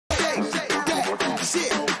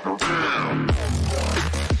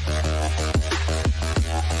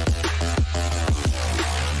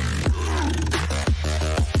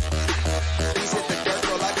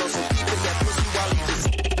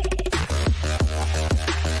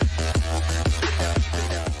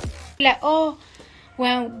Like, oh,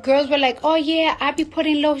 when girls were like, oh yeah, I be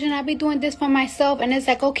putting lotion, I be doing this for myself. And it's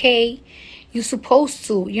like, okay, you supposed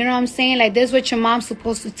to. You know what I'm saying? Like, this is what your mom's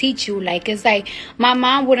supposed to teach you. Like, it's like, my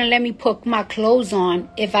mom wouldn't let me put my clothes on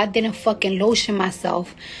if I didn't fucking lotion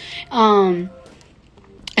myself.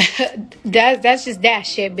 That's just that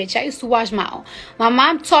shit, bitch. I used to wash my own. My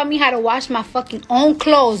mom taught me how to wash my fucking own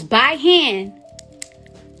clothes by hand.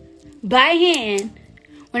 By hand.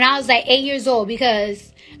 When I was like 8 years old.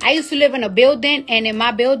 Because I used to live in a building. And in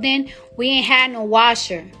my building, we ain't had no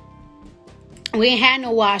washer. We ain't had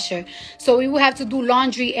no washer. So we would have to do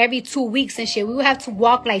laundry every 2 weeks and shit. We would have to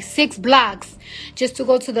walk like 6 blocks just to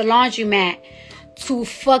go to the laundromat to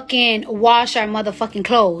fucking wash our motherfucking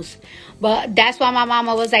clothes. But that's why my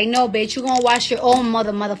mama was like, no, bitch, you gonna wash your own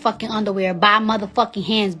motherfucking underwear by motherfucking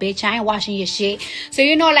hands, bitch. I ain't washing your shit. So,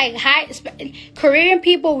 you know, like, Korean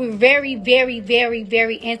people were very, very, very,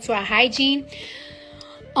 very into our hygiene.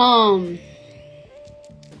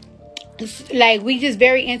 Like, we just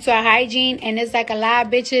very into our hygiene. And it's like a lot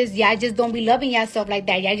of bitches, y'all just don't be loving yourself like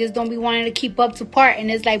that. Y'all just don't be wanting to keep up to part.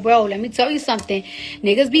 And it's like, bro, let me tell you something.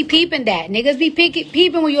 Niggas be peeping that. Niggas be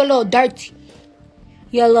peeping when you're a little dirty.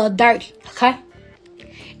 You're a little dirty, okay?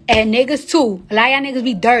 And niggas too. A lot of y'all niggas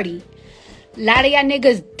be dirty. A lot of y'all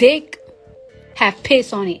niggas dick have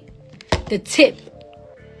piss on it. The tip.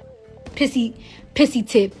 Pissy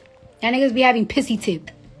tip. Y'all niggas be having pissy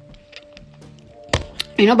tip.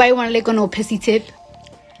 Ain't nobody want to lick on no pissy tip.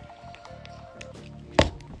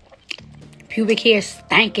 Pubic hair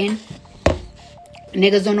stankin'.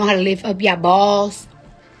 Niggas don't know how to lift up your balls.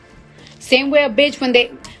 Same way a bitch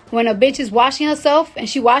when a bitch is washing herself and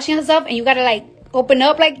she washing herself and you gotta like open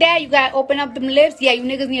up like that. You gotta open up them lips. Yeah, you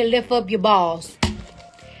niggas need to lift up your balls.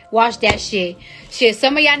 Watch that shit. Shit,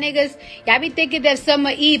 some of y'all niggas, y'all be thinking that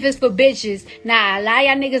Summer Eve is for bitches. Nah, a lot of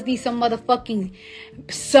y'all niggas need some motherfucking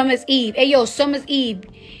Summer's Eve. Hey, yo, Summer's Eve.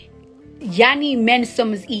 Y'all need men's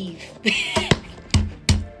Summer's Eve.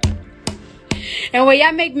 And when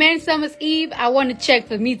y'all make men's Summer's Eve, I want to check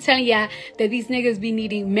for me telling y'all that these niggas be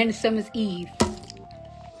needing men's Summer's Eve.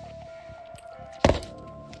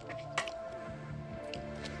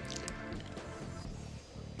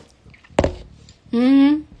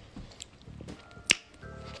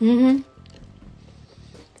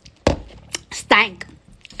 Stank.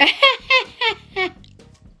 I'm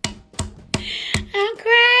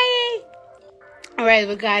crying. Alright,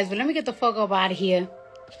 but guys, let me get the fuck up out of here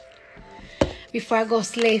before I go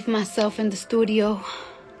slave myself in the studio.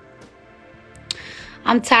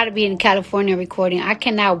 I'm tired of being in California recording. I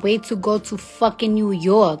cannot wait to go to fucking New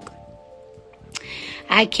York.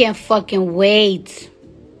 I can't fucking wait.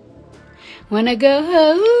 When I go,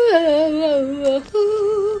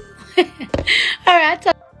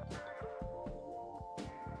 alright.